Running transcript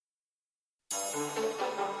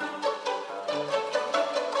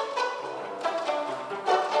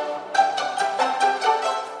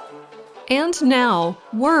And now,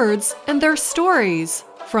 words and their stories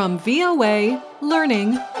from VOA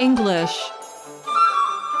Learning English.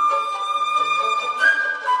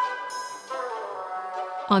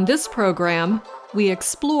 On this program, we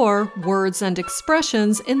explore words and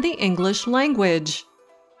expressions in the English language.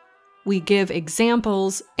 We give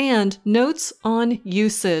examples and notes on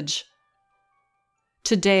usage.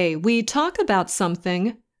 Today, we talk about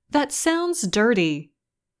something that sounds dirty,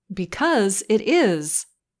 because it is.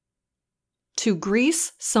 To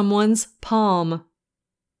grease someone's palm.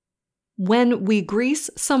 When we grease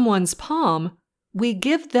someone's palm, we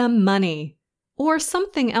give them money or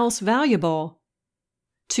something else valuable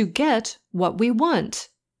to get what we want.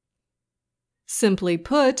 Simply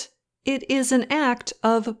put, it is an act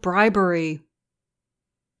of bribery.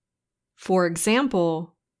 For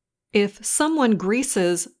example, if someone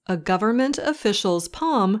greases a government official's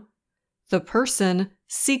palm, the person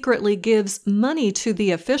secretly gives money to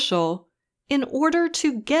the official in order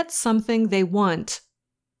to get something they want.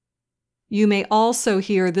 You may also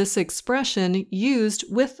hear this expression used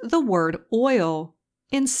with the word oil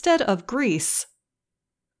instead of grease.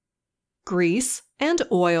 Grease and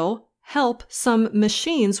oil help some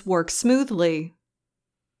machines work smoothly.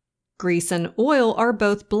 Grease and oil are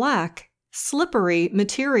both black, slippery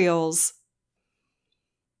materials.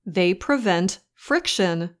 They prevent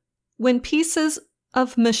friction when pieces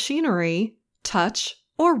of machinery touch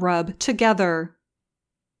or rub together.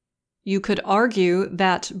 You could argue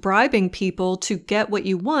that bribing people to get what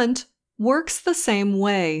you want works the same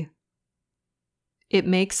way. It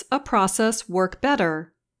makes a process work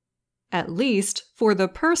better, at least for the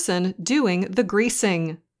person doing the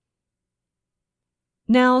greasing.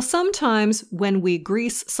 Now, sometimes when we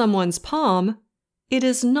grease someone's palm, it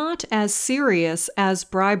is not as serious as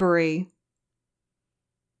bribery.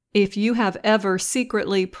 If you have ever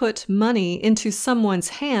secretly put money into someone's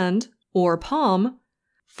hand or palm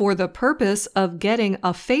for the purpose of getting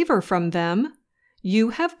a favor from them, you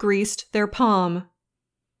have greased their palm.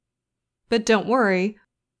 But don't worry,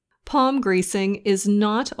 palm greasing is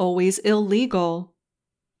not always illegal.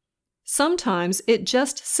 Sometimes it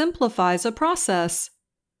just simplifies a process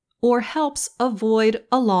or helps avoid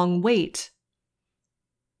a long wait.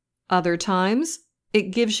 Other times,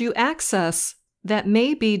 it gives you access that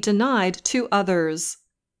may be denied to others.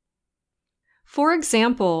 For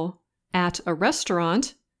example, at a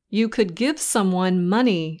restaurant, you could give someone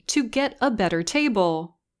money to get a better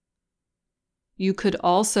table. You could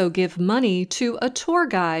also give money to a tour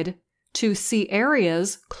guide to see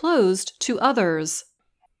areas closed to others.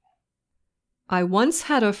 I once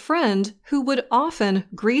had a friend who would often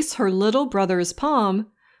grease her little brother's palm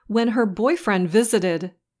when her boyfriend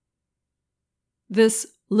visited. This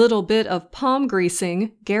little bit of palm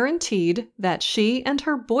greasing guaranteed that she and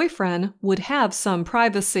her boyfriend would have some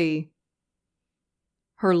privacy.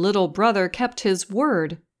 Her little brother kept his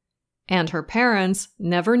word, and her parents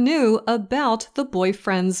never knew about the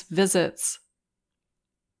boyfriend's visits.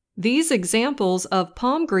 These examples of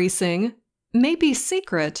palm greasing may be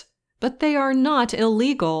secret, but they are not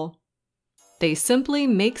illegal. They simply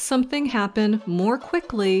make something happen more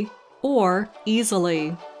quickly or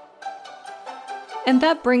easily. And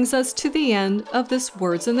that brings us to the end of this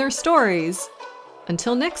Words and Their Stories.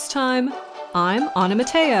 Until next time, I'm Anna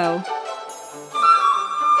Mateo.